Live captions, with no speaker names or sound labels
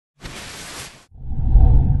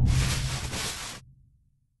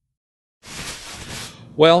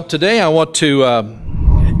Well, today I want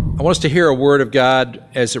us to hear a word of God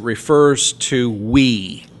as it refers to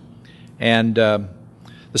we. And the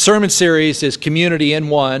sermon series is Community in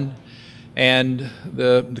One, and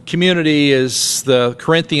the community is the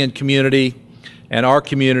Corinthian community and our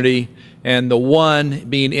community, and the one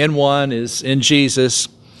being in one is in Jesus.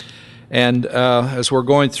 And as we're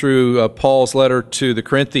going through Paul's letter to the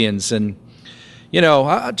Corinthians, and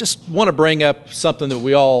I just want to bring up something that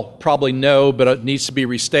we all probably know, but it needs to be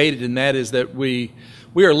restated, and that is that we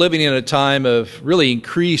are living in a time of really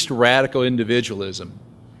increased radical individualism.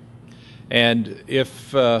 And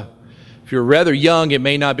if you're rather young, it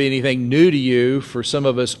may not be anything new to you. For some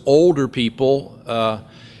of us older people,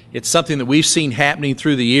 it's something that we've seen happening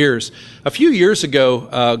through the years. A few years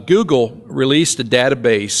ago, Google released a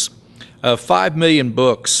database of 5 million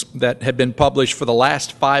books that had been published for the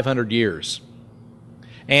last 500 years.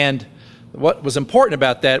 And what was important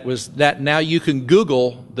about that was that now you can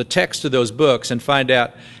Google the text of those books and find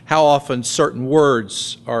out how often certain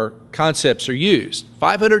words or concepts are used.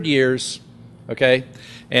 500 years, okay,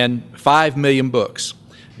 and 5 million books.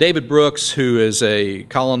 David Brooks, who is a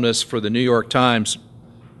columnist for the New York Times,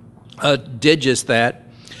 did just that.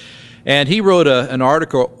 And he wrote an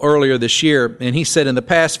article earlier this year, and he said in the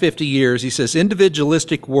past 50 years, he says,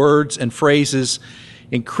 individualistic words and phrases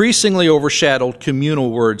increasingly overshadowed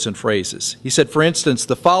communal words and phrases. He said, for instance,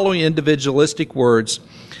 the following individualistic words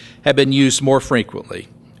have been used more frequently: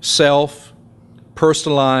 self,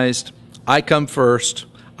 personalized, I come first,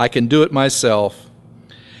 I can do it myself.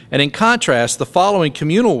 And in contrast, the following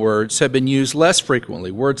communal words have been used less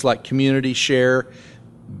frequently: words like community, share,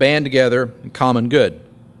 band together, and common good.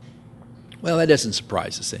 Well, that doesn't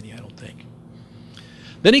surprise us any, I don't think.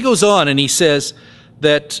 Then he goes on and he says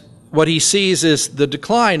that what he sees is the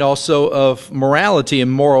decline also of morality and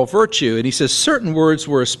moral virtue. And he says certain words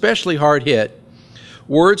were especially hard hit.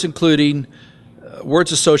 Words including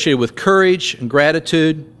words associated with courage and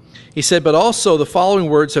gratitude. He said, but also the following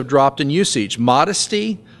words have dropped in usage: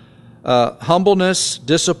 modesty, humbleness,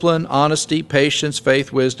 discipline, honesty, patience,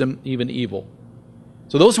 faith, wisdom, even evil.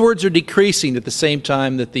 So those words are decreasing at the same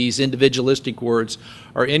time that these individualistic words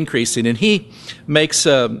are increasing. And he makes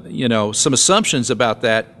some assumptions about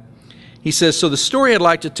that. He says, so the story I'd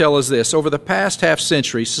like to tell is this: over the past half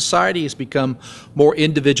century, society has become more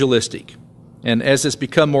individualistic. And as it's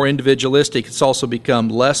become more individualistic, it's also become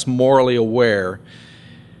less morally aware,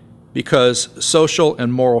 because social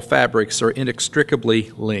and moral fabrics are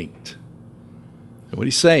inextricably linked. And what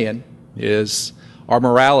he's saying is our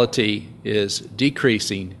morality is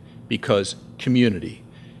decreasing because community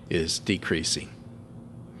is decreasing.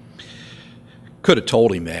 Could have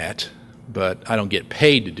told him that, but I don't get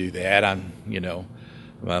paid to do that.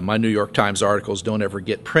 My New York Times articles don't ever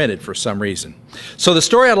get printed for some reason. So the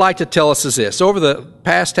story I'd like to tell us is this: over the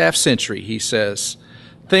past half century, he says,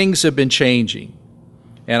 things have been changing.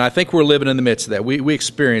 And I think we're living in the midst of that. We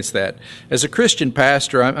experience that. As a Christian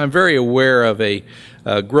pastor, I'm very aware of a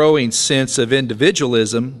growing sense of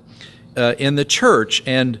individualism in the church,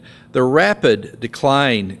 and the rapid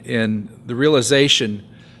decline in the realization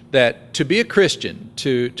that to be a Christian,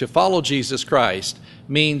 to follow Jesus Christ,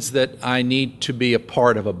 means that I need to be a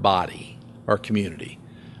part of a body or community.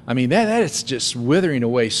 I mean, that is just withering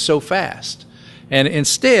away so fast. And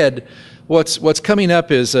instead, what's coming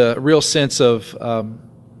up is a real sense of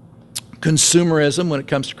consumerism when it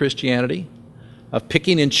comes to Christianity, of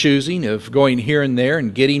picking and choosing, of going here and there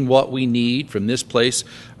and getting what we need from this place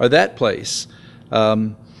or that place.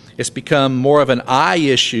 It's become more of an I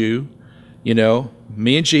issue,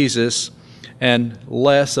 me and Jesus, and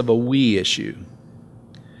less of a we issue.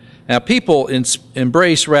 Now, people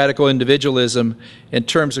embrace radical individualism in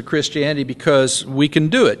terms of Christianity because we can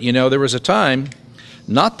do it. There was a time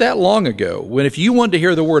not that long ago when if you wanted to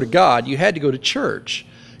hear the Word of God, you had to go to church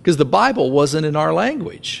because the Bible wasn't in our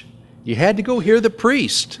language. You had to go hear the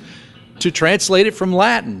priest to translate it from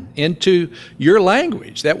Latin into your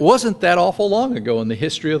language. That wasn't that awful long ago in the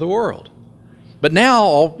history of the world. But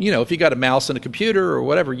now, if you got a mouse and a computer or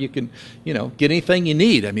whatever, you can, get anything you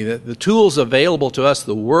need. I mean, the tools available to us,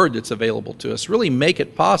 the Word that's available to us, really make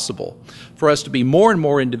it possible for us to be more and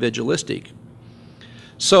more individualistic.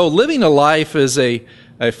 So living a life as a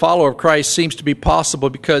follower of Christ seems to be possible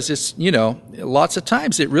because it's, lots of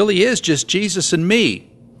times it really is just Jesus and me.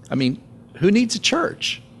 I mean, who needs a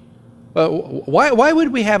church? Why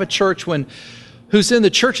would we have a church when who's in the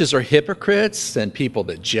churches are hypocrites and people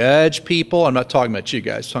that judge people? I'm not talking about you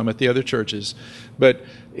guys, I'm talking about the other churches. But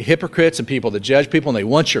hypocrites and people that judge people, and they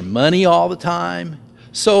want your money all the time.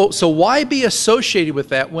 So why be associated with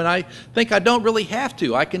that when I think I don't really have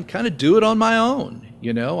to? I can kind of do it on my own.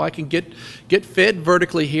 You know, I can get fed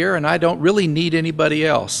vertically here, and I don't really need anybody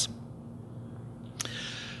else.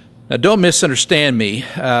 Now, don't misunderstand me.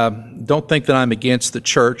 Don't think that I'm against the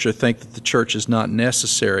church or think that the church is not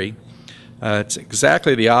necessary. It's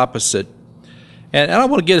exactly the opposite. And I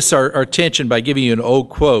want to get us our attention by giving you an old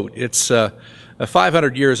quote. It's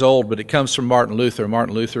 500 years old, but it comes from Martin Luther.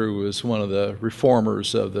 Martin Luther was one of the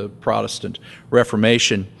reformers of the Protestant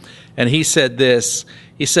Reformation. And he said this.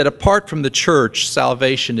 He said, apart from the church,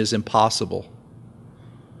 salvation is impossible.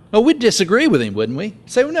 Well, we'd disagree with him, wouldn't we?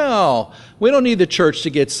 Say, well, no, we don't need the church to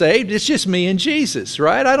get saved. It's just me and Jesus,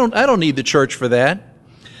 right? I don't need the church for that.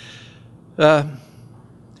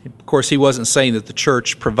 Of course, he wasn't saying that the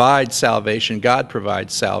church provides salvation. God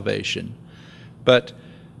provides salvation. But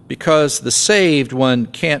because the saved one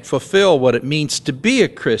can't fulfill what it means to be a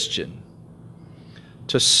Christian,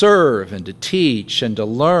 to serve and to teach and to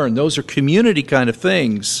learn, those are community kind of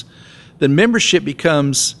things, then membership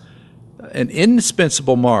becomes an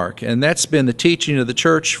indispensable mark, and that's been the teaching of the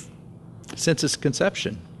church since its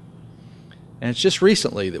conception. And it's just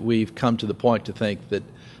recently that we've come to the point to think that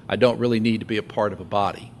I don't really need to be a part of a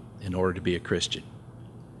body in order to be a Christian.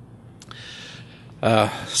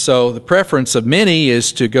 So the preference of many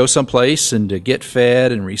is to go someplace and to get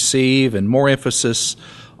fed and receive, and more emphasis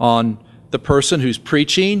on the person who's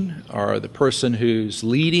preaching or the person who's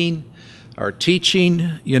leading or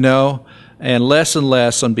teaching, and less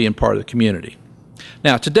on being part of the community.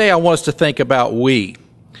 Now, today I want us to think about we.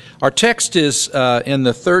 Our text is in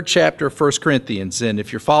the 3rd chapter of 1 Corinthians, and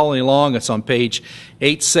if you're following along, it's on page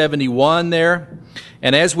 871 there.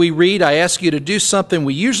 And as we read, I ask you to do something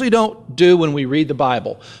we usually don't do when we read the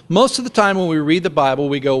Bible. Most of the time when we read the Bible,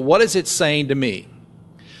 we go, what is it saying to me?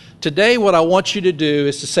 Today, what I want you to do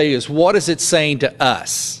is to say, what is it saying to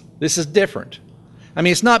us? This is different. I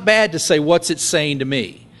mean, it's not bad to say, what's it saying to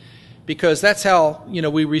me? Because that's how,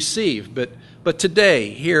 we receive. But today,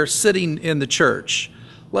 here, sitting in the church,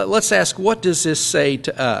 let's ask, what does this say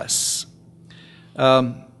to us?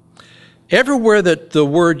 Everywhere that the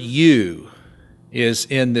word you is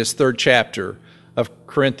in this 3rd chapter of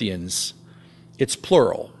Corinthians, it's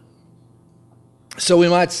plural. So we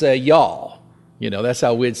might say y'all. That's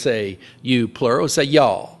how we'd say you, plural. We'd say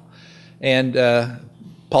y'all. And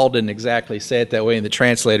Paul didn't exactly say it that way, and the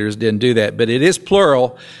translators didn't do that, but it is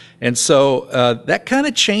plural. And so that kind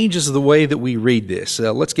of changes the way that we read this.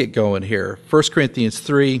 Let's get going here. 1 Corinthians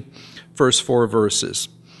 3, first 4 verses.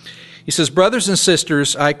 He says, brothers and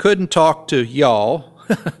sisters, I couldn't talk to y'all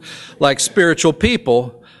like spiritual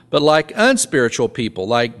people, but like unspiritual people,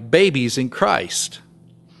 like babies in Christ.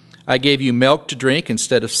 I gave you milk to drink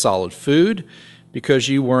instead of solid food because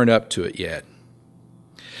you weren't up to it yet.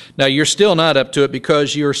 Now, you're still not up to it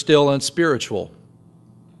because you're still unspiritual.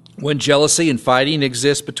 When jealousy and fighting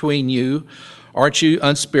exist between you, aren't you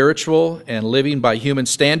unspiritual and living by human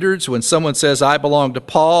standards? When someone says, I belong to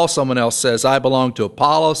Paul, someone else says, I belong to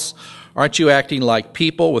Apollos, aren't you acting like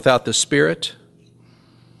people without the Spirit?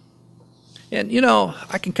 And,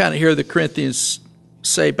 I can kind of hear the Corinthians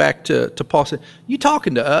say back to Paul, say, you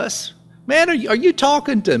talking to us? Man, are you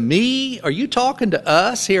talking to me? Are you talking to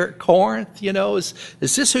us here at Corinth? Is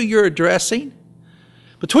this who you're addressing?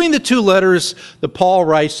 Between the two letters that Paul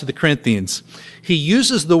writes to the Corinthians, he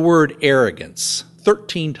uses the word arrogance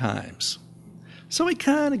 13 times. So we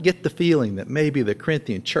kind of get the feeling that maybe the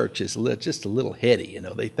Corinthian church is just a little heady.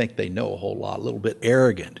 They think they know a whole lot, a little bit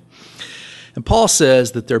arrogant. And Paul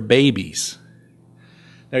says that they're babies.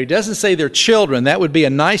 Now, he doesn't say they're children. That would be a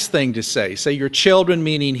nice thing to say. Say you're children,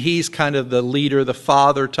 meaning he's kind of the leader, the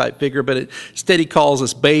father type figure, but instead he calls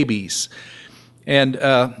us babies. And,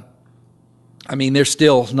 they're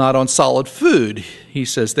still not on solid food. He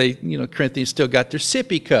says Corinthians still got their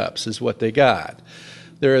sippy cups is what they got.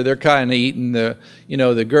 They're kind of eating the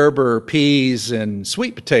Gerber peas and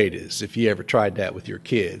sweet potatoes, if you ever tried that with your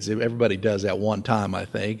kids. Everybody does that one time, I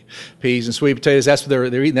think. Peas and sweet potatoes, that's what they're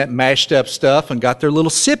eating, that mashed up stuff, and got their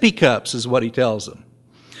little sippy cups is what he tells them.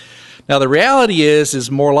 Now, the reality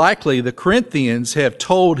is more likely the Corinthians have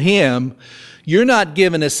told him, you're not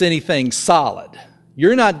giving us anything solid.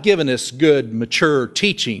 You're not giving us good, mature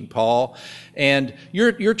teaching, Paul, and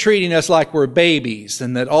you're treating us like we're babies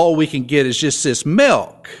and that all we can get is just this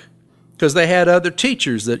milk, because they had other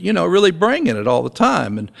teachers that, really bringing it all the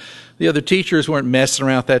time. And The other teachers weren't messing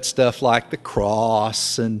around with that stuff like the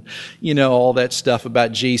cross and, all that stuff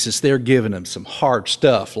about Jesus. They're giving them some hard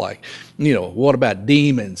stuff like, what about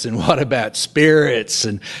demons and what about spirits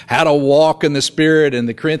and how to walk in the Spirit. And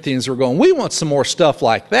the Corinthians were going, we want some more stuff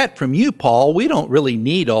like that from you, Paul. We don't really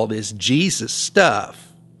need all this Jesus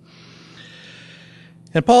stuff.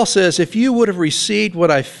 And Paul says, if you would have received what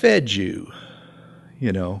I fed you,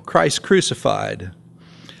 Christ crucified,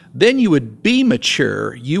 then you would be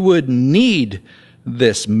mature. You would need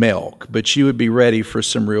this milk, but you would be ready for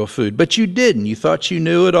some real food. But you didn't. You thought you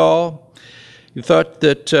knew it all. You thought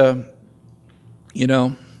that,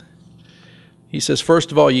 he says,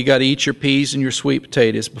 first of all, you got to eat your peas and your sweet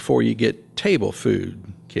potatoes before you get table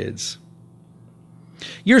food, kids.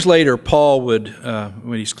 Years later, Paul would,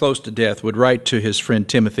 when he's close to death, would write to his friend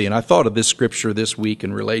Timothy. And I thought of this scripture this week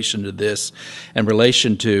in relation to this, and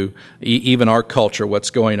relation to even our culture, what's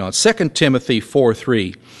going on. 2 Timothy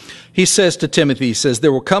 4:3. He says to Timothy,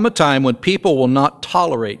 there will come a time when people will not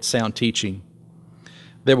tolerate sound teaching.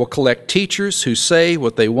 They will collect teachers who say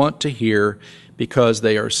what they want to hear because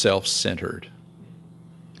they are self-centered.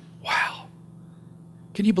 Wow.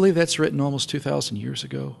 Can you believe that's written almost 2,000 years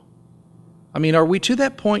ago? I mean, are we to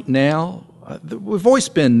that point now? We've always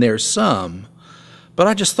been there some, but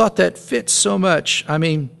I just thought that fits so much. I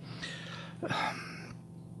mean,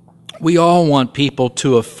 we all want people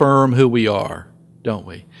to affirm who we are, don't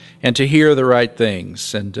we? And to hear the right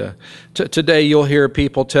things. And today you'll hear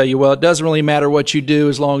people tell you, well, it doesn't really matter what you do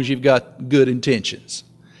as long as you've got good intentions.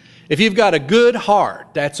 If you've got a good heart,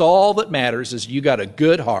 that's all that matters, is you got a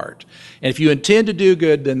good heart. And if you intend to do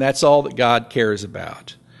good, then that's all that God cares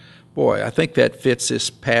about. Boy, I think that fits this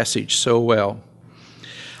passage so well.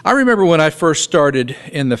 I remember when I first started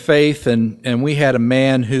in the faith, and we had a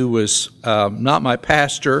man who was not my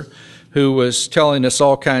pastor, who was telling us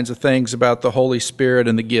all kinds of things about the Holy Spirit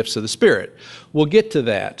and the gifts of the Spirit. We'll get to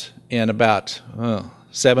that in about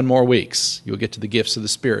 7 more weeks. You'll get to the gifts of the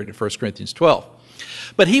Spirit in 1 Corinthians 12.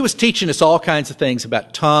 But he was teaching us all kinds of things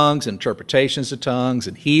about tongues, interpretations of tongues,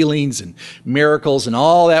 and healings, and miracles, and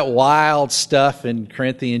all that wild stuff in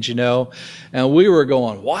Corinthians, And we were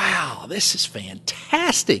going, wow, this is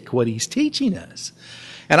fantastic what he's teaching us.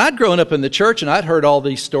 And I'd grown up in the church, and I'd heard all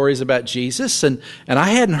these stories about Jesus, and I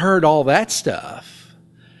hadn't heard all that stuff.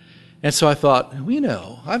 And so I thought,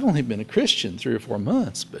 I've only been a Christian 3 or 4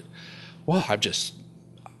 months, but,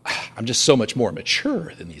 I'm just so much more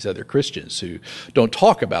mature than these other Christians who don't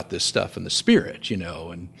talk about this stuff in the Spirit,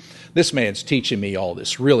 and this man's teaching me all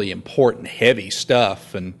this really important, heavy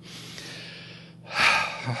stuff, and,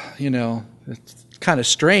 it's kind of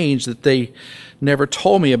strange that they never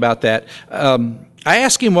told me about that. I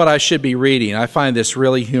asked him what I should be reading. I find this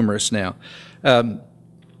really humorous now.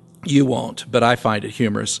 You won't, but I find it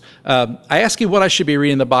humorous. I asked him what I should be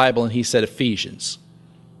reading in the Bible, and he said Ephesians.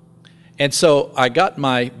 And so I got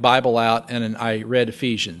my Bible out and I read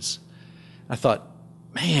Ephesians. I thought,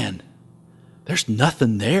 man, there's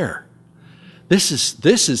nothing there. This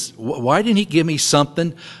is why didn't he give me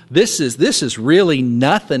something? This is really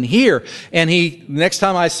nothing here. And next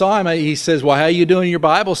time I saw him, he says, well, how are you doing your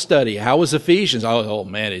Bible study? How was Ephesians? Oh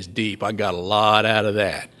man, it's deep. I got a lot out of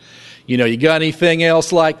that. You got anything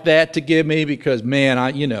else like that to give me? Because man,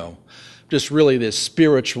 just really this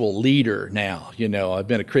spiritual leader now. I've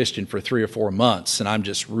been a Christian for 3 or 4 months, and I'm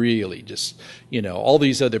just really all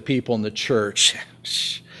these other people in the church,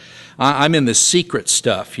 I'm in the secret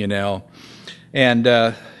stuff,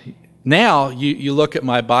 And now you look at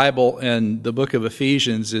my Bible, and the book of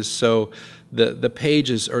Ephesians is so, the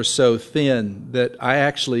pages are so thin that I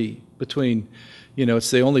actually, between,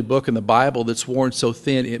 it's the only book in the Bible that's worn so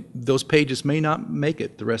thin, those pages may not make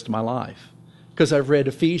it the rest of my life. Because I've read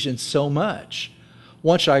Ephesians so much.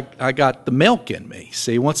 Once I got the milk in me,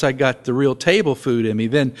 once I got the real table food in me,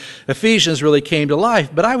 then Ephesians really came to life.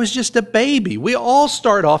 But I was just a baby. We all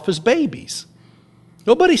start off as babies.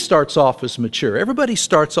 Nobody starts off as mature. Everybody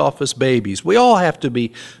starts off as babies. We all have to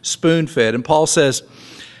be spoon-fed. And Paul says,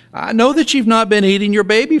 I know that you've not been eating your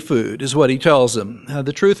baby food, is what he tells them.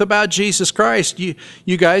 The truth about Jesus Christ, you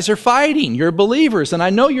guys are fighting. You're believers. And I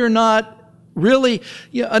know you're not really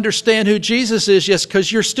understand who Jesus is just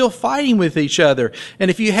because you're still fighting with each other.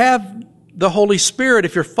 And if you have the Holy Spirit,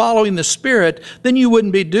 if you're following the Spirit, then you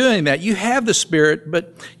wouldn't be doing that. You have the Spirit,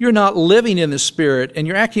 but you're not living in the Spirit, and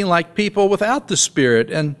you're acting like people without the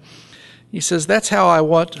Spirit. And he says, that's how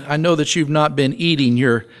I know that you've not been eating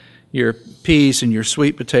your peas and your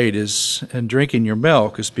sweet potatoes and drinking your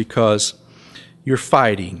milk, is because you're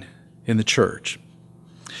fighting in the church.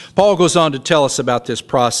 Paul goes on to tell us about this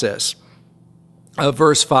process.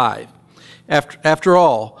 Verse 5, after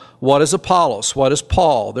all, What is Apollos? What is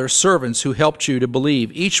Paul? They're servants who helped you to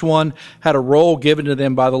believe. Each one had a role given to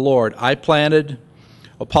them by the Lord. I planted,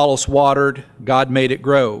 Apollos watered, God made it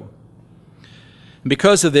grow. And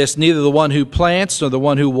because of this, neither the one who plants nor the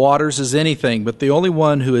one who waters is anything, but the only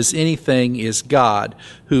one who is anything is God,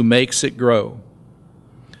 who makes it grow.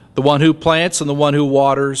 The one who plants and the one who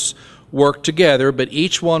waters work together, but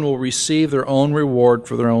each one will receive their own reward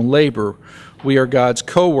for their own labor. We are God's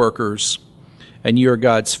co-workers, and you are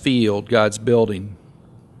God's field, God's building.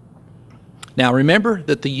 Now remember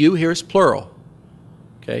that the you here is plural.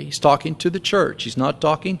 Okay, he's talking to the church. He's not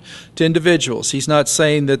talking to individuals. He's not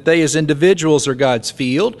saying that they as individuals are God's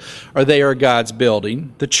field or they are God's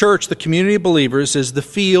building. The church, the community of believers, is the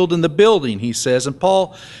field and the building, he says. And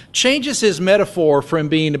Paul changes his metaphor from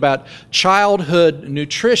being about childhood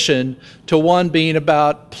nutrition to one being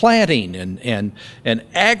about planting and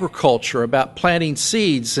agriculture, about planting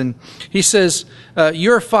seeds. And he says,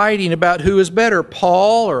 you're fighting about who is better,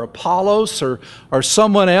 Paul or Apollos or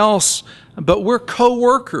someone else. But we're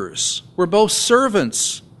co-workers. We're both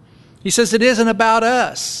servants. He says it isn't about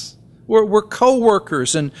us. We're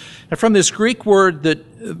co-workers. And from this Greek word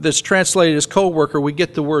that's translated as co-worker, we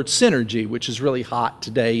get the word synergy, which is really hot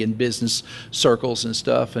today in business circles and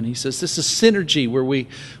stuff. And he says this is synergy, where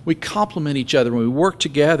we complement each other and we work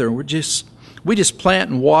together. And we just plant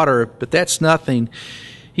and water, but that's nothing.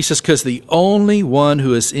 He says, because the only one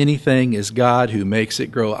who is anything is God who makes it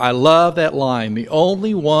grow. I love that line. The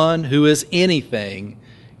only one who is anything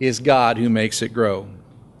is God who makes it grow.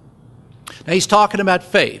 Now he's talking about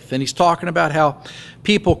faith, and he's talking about how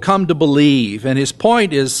people come to believe. And his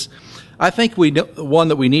point is, I think one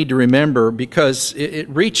that we need to remember, because it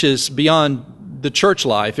reaches beyond the church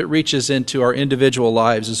life. It reaches into our individual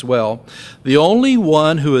lives as well. The only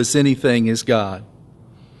one who is anything is God.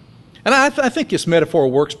 And I think this metaphor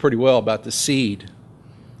works pretty well about the seed.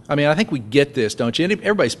 I mean, I think we get this, don't you?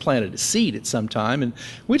 Everybody's planted a seed at some time, and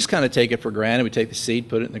we just kind of take it for granted. We take the seed,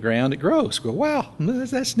 put it in the ground, it grows. We go, wow,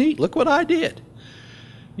 that's neat. Look what I did.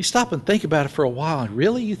 You stop and think about it for a while, and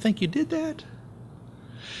really, you think you did that?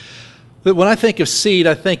 But when I think of seed,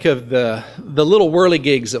 I think of the little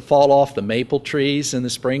whirligigs that fall off the maple trees in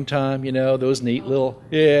the springtime, you know, those neat little,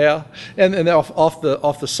 yeah. And they're off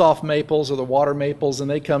the soft maples or the water maples,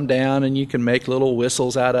 and they come down and you can make little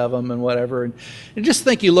whistles out of them and whatever. And just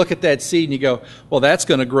think, you look at that seed and you go, well, that's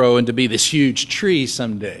going to grow into be this huge tree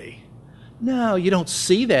someday. No, you don't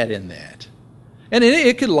see that in that. And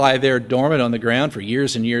it could lie there dormant on the ground for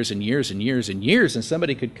years and years and years and years and years, and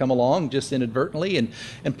somebody could come along just inadvertently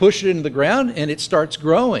and push it into the ground, and it starts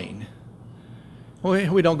growing.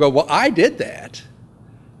 We don't go, well, I did that.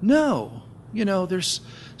 No. You know, there's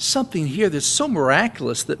something here that's so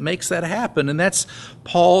miraculous that makes that happen, and that's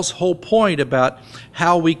Paul's whole point about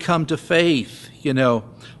how we come to faith. You know,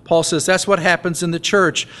 Paul says that's what happens in the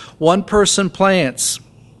church. One person plants.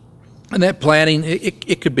 And that planting,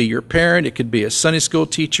 it could be your parent, it could be a Sunday school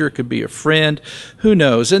teacher, it could be a friend, who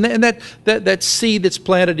knows? And that seed that's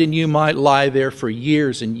planted in you might lie there for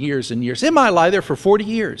years and years and years. It might lie there for 40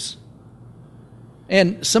 years.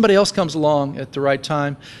 And somebody else comes along at the right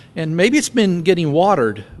time, and maybe it's been getting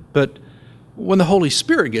watered, but when the Holy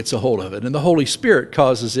Spirit gets a hold of it, and the Holy Spirit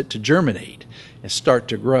causes it to germinate and start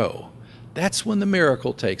to grow, that's when the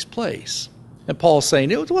miracle takes place. And Paul's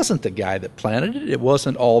saying it wasn't the guy that planted it. It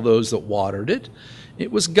wasn't all those that watered it.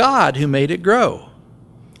 It was God who made it grow.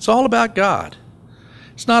 It's all about God.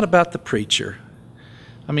 It's not about the preacher.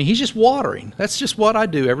 I mean, he's just watering. That's just what I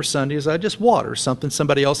do every Sunday, is I just water something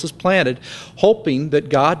somebody else has planted, hoping that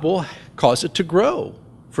God will cause it to grow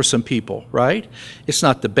for some people, right? It's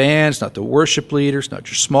not the band, it's not the worship leader, it's not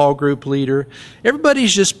your small group leader.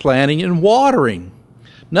 Everybody's just planting and watering.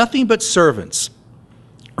 Nothing but servants.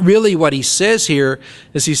 Really what he says here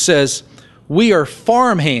is he says, we are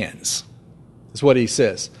farmhands, is what he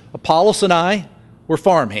says. Apollos and I, we're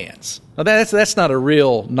farmhands. Now that's not a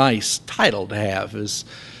real nice title to have, is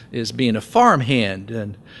being a farmhand.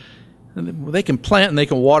 And they can plant and they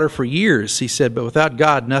can water for years, he said, but without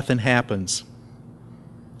God, nothing happens.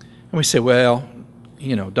 And we say, well,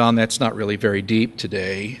 you know, Don, that's not really very deep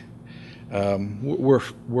today.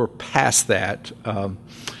 We're past that.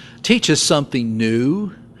 Teach us something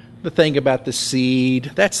new. The thing about the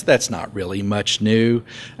seed, that's not really much new.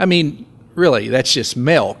 I mean, really, that's just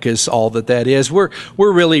milk is all that is. We're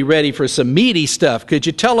really ready for some meaty stuff. Could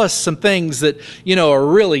you tell us some things that, you know, are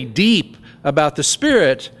really deep about the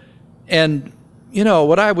Spirit? And, you know,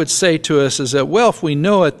 what I would say to us is that, well, if we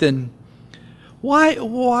know it, then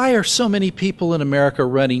why are so many people in America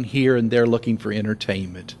running here and there looking for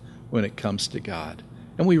entertainment when it comes to God?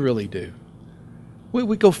 And we really do.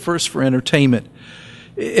 We go first for entertainment.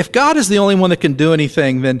 If God is the only one that can do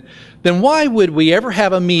anything, then why would we ever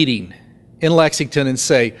have a meeting in Lexington and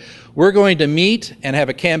say, we're going to meet and have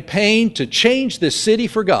a campaign to change this city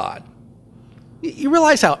for God? You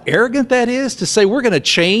realize how arrogant that is, to say we're going to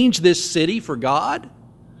change this city for God?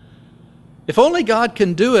 If only God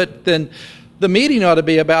can do it, then the meeting ought to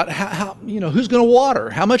be about how who's going to water?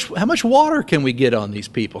 How much water can we get on these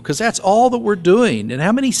people? Because that's all that we're doing. And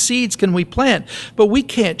how many seeds can we plant? But we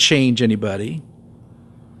can't change anybody.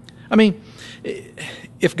 I mean,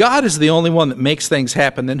 if God is the only one that makes things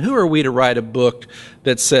happen, then who are we to write a book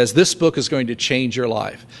that says this book is going to change your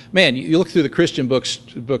life? Man, you look through the Christian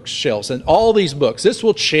bookshelves and all these books, this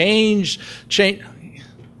will change. They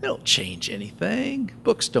don't change anything.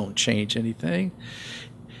 Books don't change anything.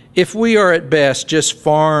 If we are at best just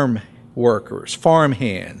farm workers, farm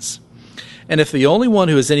hands, and if the only one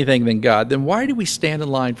who is anything than God, then why do we stand in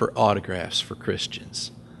line for autographs for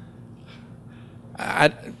Christians? I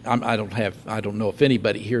don't know if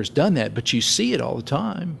anybody here has done that, but you see it all the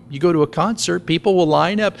time. You go to a concert, people will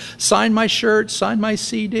line up, sign my shirt, sign my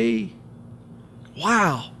CD.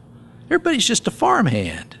 Wow, everybody's just a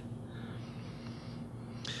farmhand.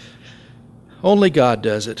 Only God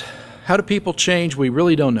does it. How do people change? We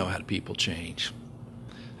really don't know how people change.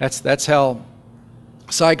 That's how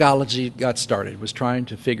psychology got started, was trying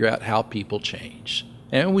to figure out how people change.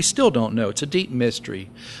 And we still don't know. It's a deep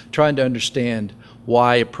mystery, trying to understand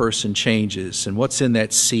why a person changes and what's in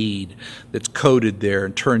that seed that's coated there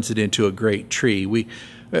and turns it into a great tree.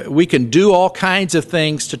 We can do all kinds of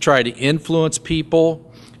things to try to influence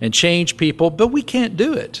people and change people, but we can't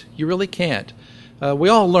do it. You really can't. We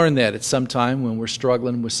all learn that at some time when we're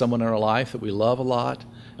struggling with someone in our life that we love a lot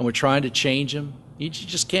and we're trying to change them. You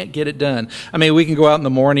just can't get it done. I mean, we can go out in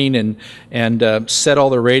the morning and set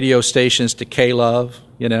all the radio stations to K-Love,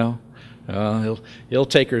 you know. It'll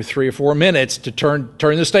take her 3 or 4 minutes to turn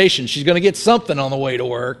the station. She's going to get something on the way to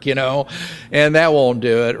work, you know, and that won't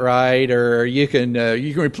do it, right? Or you can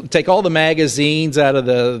take all the magazines out of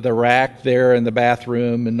the rack there in the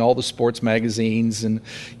bathroom and all the sports magazines and,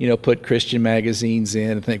 you know, put Christian magazines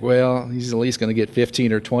in and think, well, he's at least going to get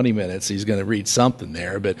 15 or 20 minutes. He's going to read something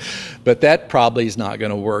there, but that probably is not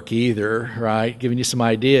going to work either, right? Giving you some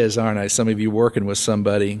ideas, aren't I? Some of you working with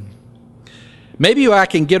somebody. Maybe I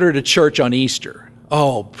can get her to church on Easter.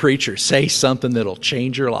 Oh, preacher, say something that'll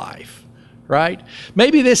change her life, right?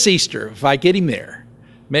 Maybe this Easter, if I get him there,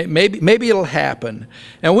 maybe it'll happen.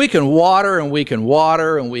 And we can water and we can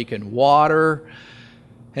water and we can water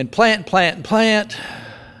and plant,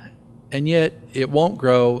 and yet it won't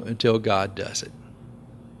grow until God does it.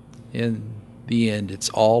 In the end, it's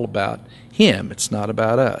all about Him. It's not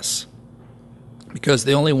about us. Because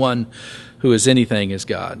the only one who is anything is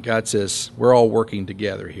God. God says, we're all working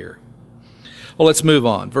together here. Well, let's move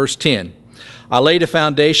on. Verse 10. I laid a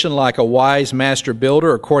foundation like a wise master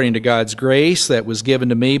builder according to God's grace that was given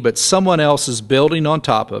to me, but someone else is building on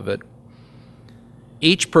top of it.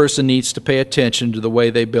 Each person needs to pay attention to the way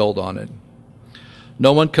they build on it.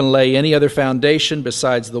 No one can lay any other foundation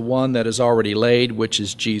besides the one that is already laid, which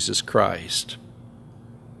is Jesus Christ.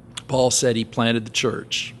 Paul said he planted the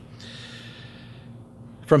church.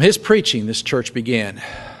 From his preaching, this church began.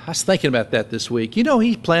 I was thinking about that this week. You know,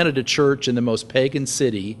 he planted a church in the most pagan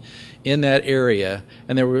city in that area,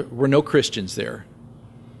 and there were no Christians there.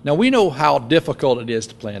 Now, we know how difficult it is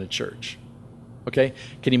to plant a church. Okay?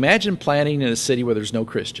 Can you imagine planting in a city where there's no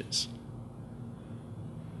Christians?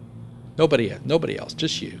 Nobody else,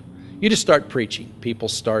 just you. You just start preaching. People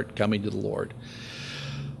start coming to the Lord.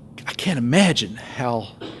 I can't imagine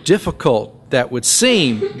how difficult that would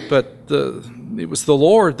seem, but it was the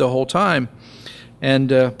Lord the whole time.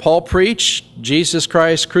 And Paul preached Jesus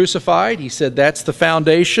Christ crucified. He said that's the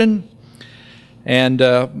foundation. And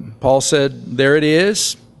Paul said, there it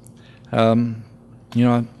is. From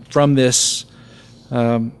this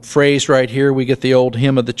phrase right here, we get the old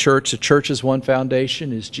hymn of the church. The church's one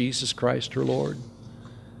foundation is Jesus Christ her Lord.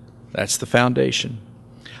 That's the foundation.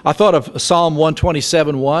 I thought of Psalm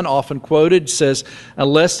 127:1, often quoted, says,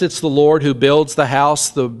 unless it's the Lord who builds the house,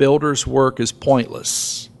 the builder's work is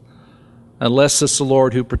pointless. Unless it's the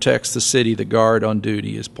Lord who protects the city, the guard on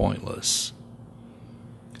duty is pointless.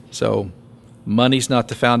 So, money's not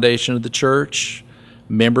the foundation of the church.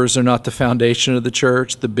 Members are not the foundation of the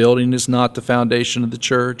church. The building is not the foundation of the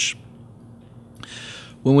church.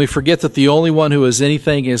 When we forget that the only one who is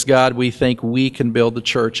anything is God, we think we can build the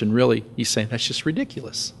church, and really, he's saying that's just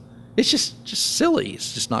ridiculous. It's just silly.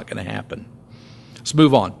 It's just not going to happen. Let's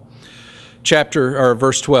move on.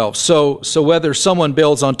 Verse 12. So whether someone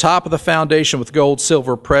builds on top of the foundation with gold,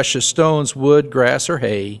 silver, precious stones, wood, grass, or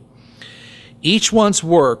hay, each one's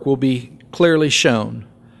work will be clearly shown.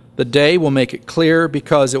 The day will make it clear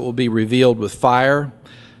because it will be revealed with fire.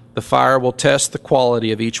 The fire will test the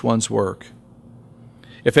quality of each one's work.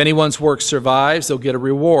 If anyone's work survives, they'll get a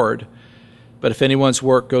reward. But if anyone's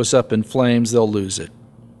work goes up in flames, they'll lose it.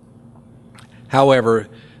 However,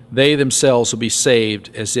 they themselves will be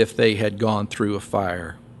saved as if they had gone through a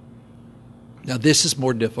fire. Now, this is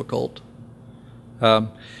more difficult.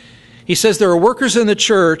 He says there are workers in the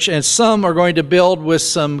church, and some are going to build with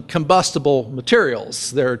some combustible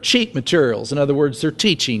materials. They're cheap materials. In other words, their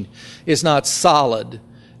teaching is not solid,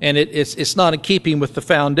 and it's not in keeping with the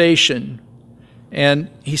foundation. And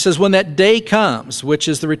he says when that day comes, which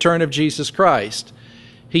is the return of Jesus Christ,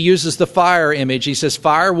 he uses the fire image. He says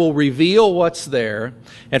fire will reveal what's there,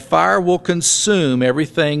 and fire will consume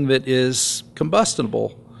everything that is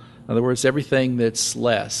combustible. In other words, everything that's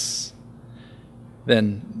less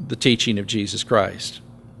than the teaching of Jesus Christ.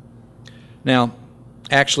 Now,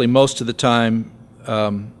 actually, most of the time,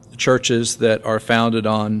 churches that are founded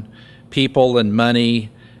on people and money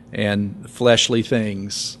and fleshly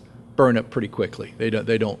things burn up pretty quickly. They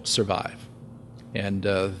don't survive. And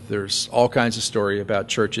there's all kinds of story about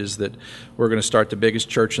churches that we're going to start the biggest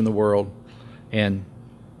church in the world, and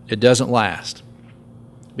it doesn't last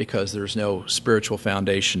because there's no spiritual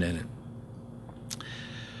foundation in it.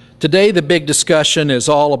 Today, the big discussion is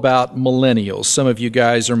all about millennials. Some of you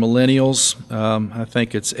guys are millennials. I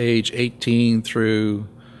think it's age 18 through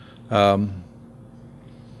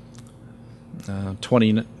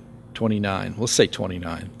 29. Let's say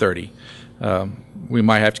 29, 30. We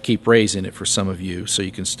might have to keep raising it for some of you so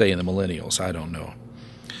you can stay in the millennials. I don't know.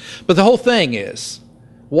 But the whole thing is,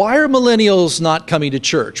 why are millennials not coming to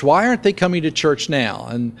church? Why aren't they coming to church now?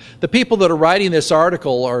 And the people that are writing this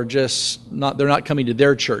article are just not, they're not coming to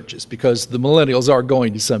their churches because the millennials are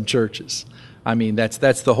going to some churches. I mean, that's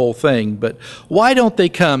the whole thing. But why don't they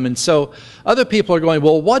come? And so other people are going,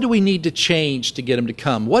 well, what do we need to change to get them to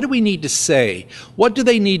come? What do we need to say? What do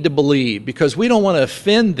they need to believe? Because we don't want to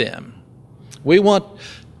offend them. We want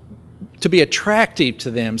to be attractive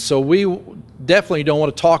to them. So we definitely don't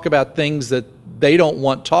want to talk about things that they don't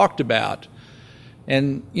want talked about.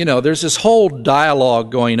 And, you know, there's this whole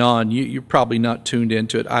dialogue going on. You're probably not tuned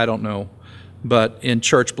into it. I don't know. But in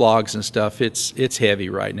church blogs and stuff, it's heavy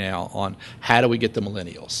right now on how do we get the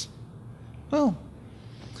millennials. Well,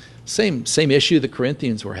 same issue the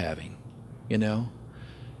Corinthians were having, you know.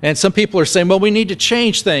 And some people are saying, well, we need to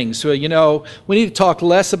change things. So, you know, we need to talk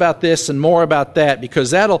less about this and more about that because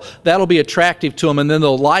that'll be attractive to them, and then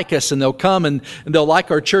they'll like us and they'll come and they'll like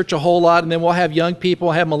our church a whole lot, and then we'll have young people,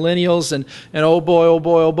 we'll have millennials, and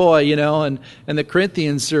oh boy, you know. And the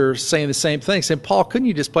Corinthians are saying the same thing, saying, Paul, couldn't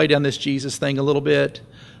you just play down this Jesus thing a little bit?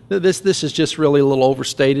 This is just really a little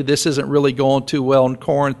overstated. This isn't really going too well in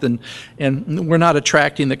Corinth, and we're not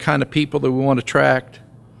attracting the kind of people that we want to attract.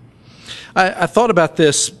 I thought about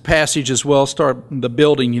this passage as well, start the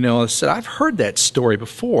building, you know. I said, I've heard that story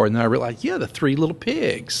before. And then I realized, yeah, the three little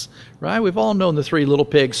pigs, right? We've all known the three little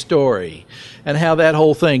pigs story and how that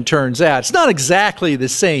whole thing turns out. It's not exactly the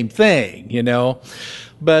same thing, you know.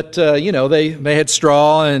 But, you know, they had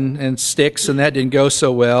straw and sticks, and that didn't go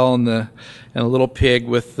so well. And a little pig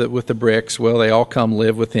with the bricks, well, they all come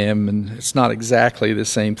live with him. And it's not exactly the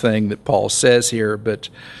same thing that Paul says here, but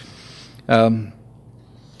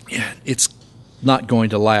yeah, it's not going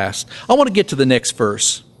to last. I want to get to the next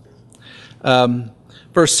verse.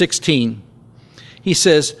 Verse 16. He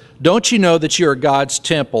says, don't you know that you are God's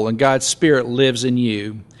temple and God's Spirit lives in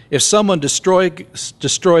you? If someone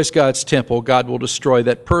destroys God's temple, God will destroy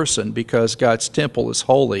that person because God's temple is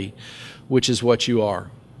holy, which is what you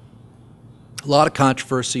are. A lot of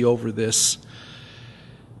controversy over this,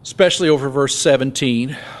 especially over verse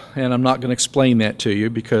 17. And I'm not going to explain that to you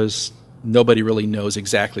because nobody really knows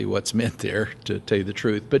exactly what's meant there, to tell you the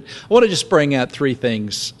truth. But I want to just bring out three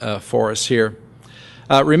things for us here.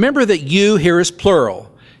 Remember that you here is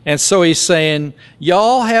plural. And so he's saying,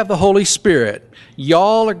 y'all have the Holy Spirit.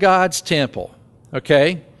 Y'all are God's temple.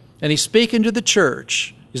 Okay? And he's speaking to the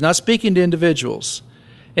church. He's not speaking to individuals.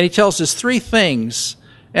 And he tells us three things.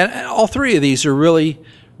 And all three of these are really,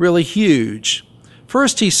 really huge.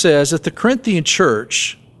 First, he says that the Corinthian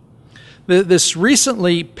church, this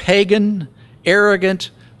recently pagan,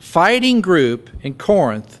 arrogant, fighting group in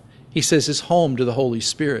Corinth, he says is home to the Holy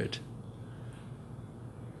Spirit.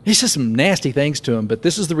 He says some nasty things to them, but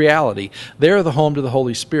this is the reality. They're the home to the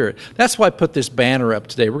Holy Spirit. That's why I put this banner up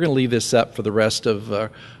today. We're going to leave this up for the rest of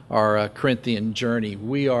our Corinthian journey.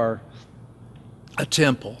 We are a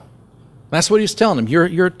temple. That's what he's telling them.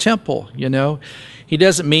 You're a temple, you know. He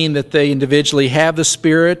doesn't mean that they individually have the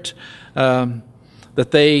Spirit.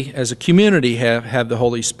 that they, as a community, have the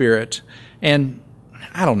Holy Spirit. And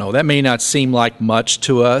I don't know, that may not seem like much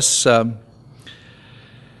to us,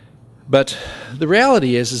 but the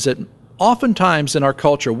reality is that oftentimes in our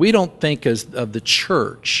culture, we don't think of the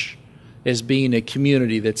church as being a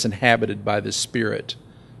community that's inhabited by the Spirit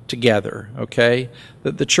together, okay?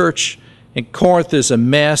 That the church in Corinth is a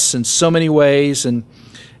mess in so many ways,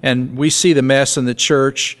 and we see the mess in the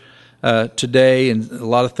church today, and a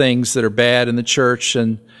lot of things that are bad in the church,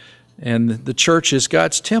 and the church is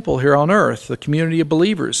God's temple here on earth. The community of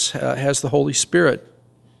believers has the Holy Spirit.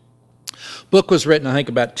 Book was written, I think,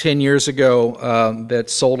 about 10 years ago that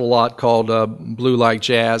sold a lot called Blue Like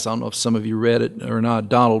Jazz. I don't know if some of you read it or not.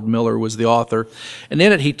 Donald Miller was the author. And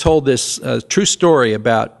in it, he told this true story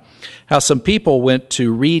about how some people went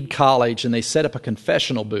to Reed College and they set up a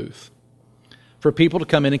confessional booth for people to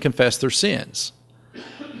come in and confess their sins.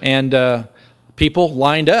 And people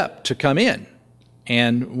lined up to come in.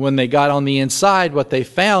 And when they got on the inside, what they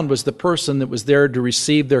found was the person that was there to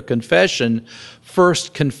receive their confession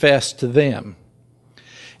first confessed to them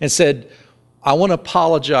and said, I want to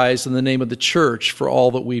apologize in the name of the church for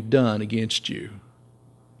all that we've done against you,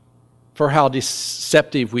 for how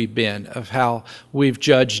deceptive we've been, of how we've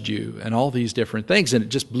judged you, and all these different things. And it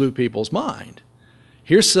just blew people's mind.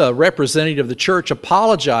 Here's a representative of the church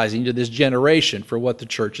apologizing to this generation for what the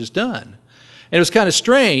church has done. And it was kind of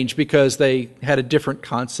strange because they had a different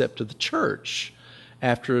concept of the church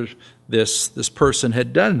after this person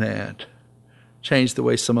had done that. Changed the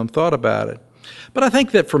way some of them thought about it. But I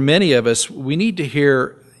think that for many of us, we need to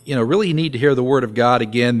hear, really need to hear the Word of God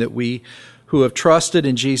again, that we who have trusted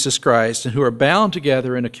in Jesus Christ and who are bound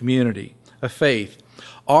together in a community of faith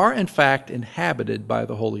are in fact inhabited by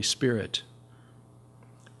the Holy Spirit.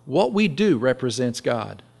 What we do represents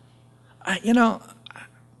God.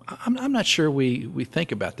 I'm not sure we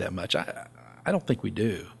think about that much. I don't think we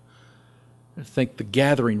do. I think the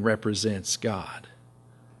gathering represents God.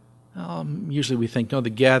 Usually we think, no, the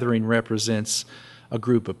gathering represents a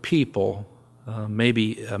group of people,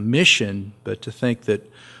 maybe a mission, but to think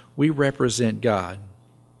that we represent God.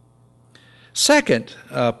 Second,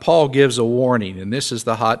 Paul gives a warning, and this is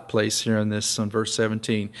the hot place here on verse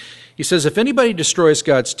 17. He says, if anybody destroys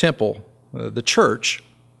God's temple, the church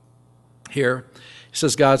here, he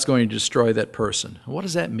says God's going to destroy that person. What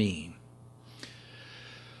does that mean?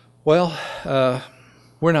 Well,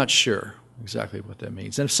 we're not sure exactly what that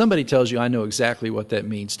means. And if somebody tells you, I know exactly what that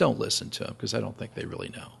means, don't listen to them, because I don't think they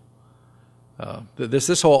really know.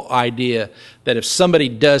 This whole idea that if somebody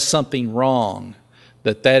does something wrong,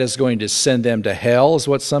 that is going to send them to hell is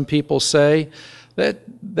what some people say. That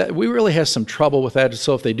we really have some trouble with that.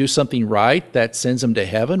 So if they do something right, that sends them to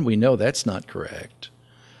heaven. We know that's not correct.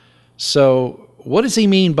 So what does he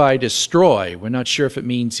mean by destroy? We're not sure if it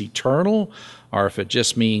means eternal or if it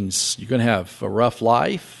just means you're going to have a rough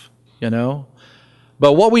life,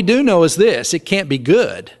 But what we do know is this: it can't be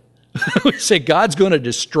good. We say God's going to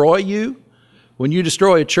destroy you when you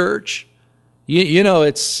destroy a church. You're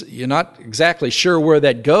not exactly sure where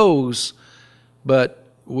that goes, but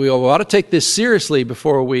we ought to take this seriously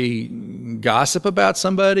before we gossip about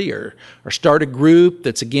somebody or start a group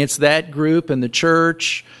that's against that group in the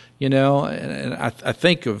church. And I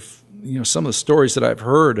think of some of the stories that I've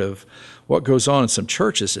heard of what goes on in some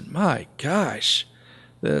churches, and my gosh,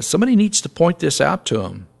 somebody needs to point this out to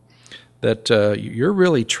them, that you're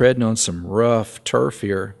really treading on some rough turf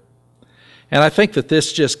here. And I think that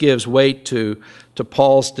this just gives weight to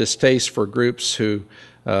Paul's distaste for groups who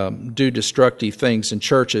do destructive things in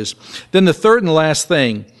churches. Then the third and last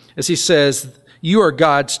thing is he says, you are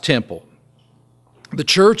God's temple. The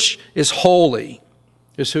church is holy,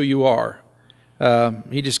 is who you are.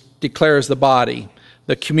 He just declares the body,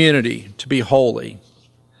 the community, to be holy.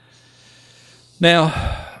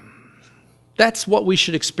 Now, that's what we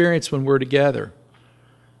should experience when we're together.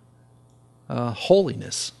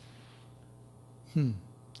 Holiness.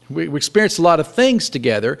 We experience a lot of things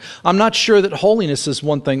together. I'm not sure that holiness is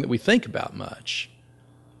one thing that we think about much.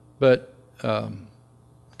 But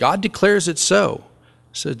God declares it so.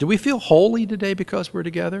 So do we feel holy today because we're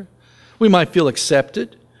together? We might feel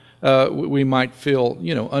accepted. We might feel,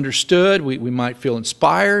 understood. We might feel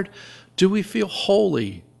inspired. Do we feel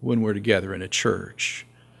holy when we're together in a church?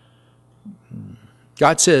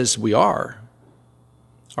 God says we are.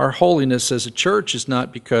 Our holiness as a church is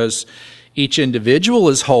not because each individual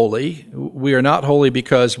is holy. We are not holy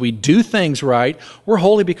because we do things right. We're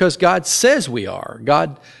holy because God says we are.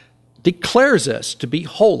 God declares us to be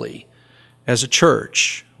holy as a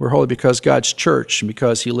church. We're holy because God's church and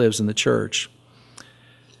because He lives in the church.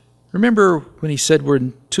 Remember when He said, where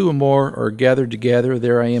two or more are gathered together,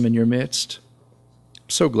 there I am in your midst?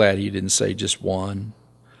 so glad he didn't say just one.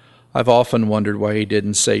 I've often wondered why he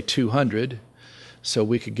didn't say 200, so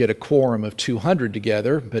we could get a quorum of 200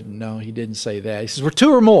 together, but no, he didn't say that. He says, where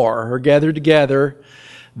two or more are gathered together,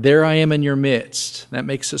 there I am in your midst. That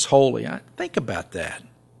makes us holy. Think about that.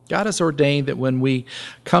 God has ordained that when we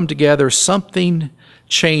come together, something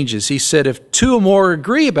changes. He said, if two or more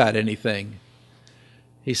agree about anything,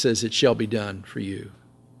 he says, it shall be done for you.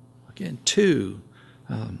 Again, two,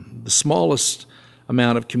 the smallest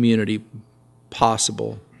amount of community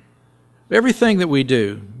possible. Everything that we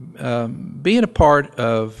do, being a part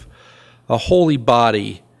of a holy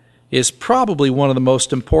body is probably one of the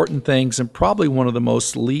most important things and probably one of the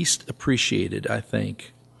most least appreciated, I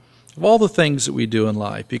think, of all the things that we do in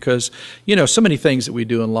life. Because, so many things that we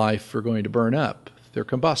do in life are going to burn up. They're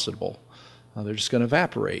combustible. They're just going to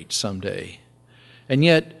evaporate someday. And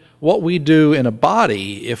yet, what we do in a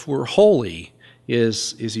body, if we're holy,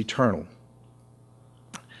 is eternal.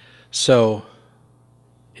 So,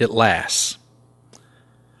 it lasts.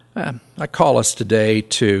 I call us today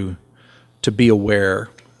to be aware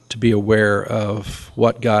of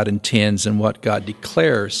what God intends and what God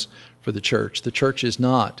declares for the church. The church is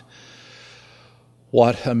not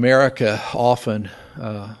what America often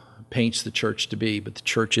paints the church to be, but the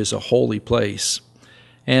church is a holy place.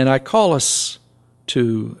 And I call us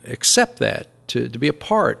to accept that, to be a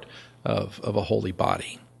part of a holy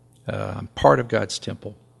body, part of God's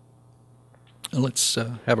temple. And let's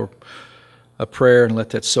have a prayer and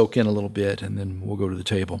let that soak in a little bit, and then we'll go to the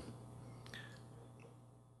table.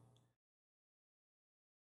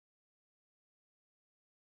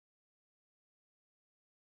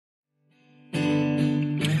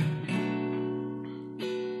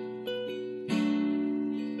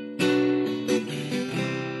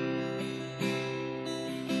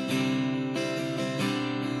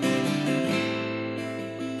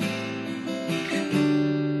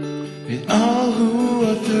 All who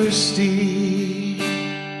are thirsty,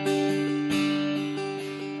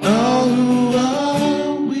 all who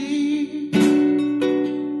are weak,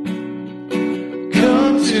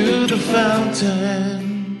 come to the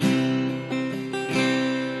fountain,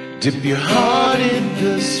 dip your heart in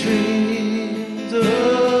the streams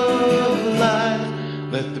of life,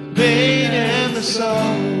 let the pain and the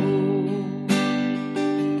sorrow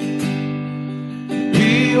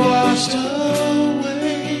be washed away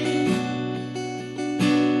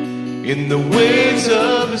in the waves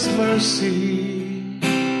of His mercy,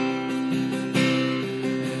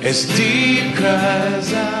 as deep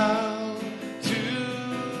cries out.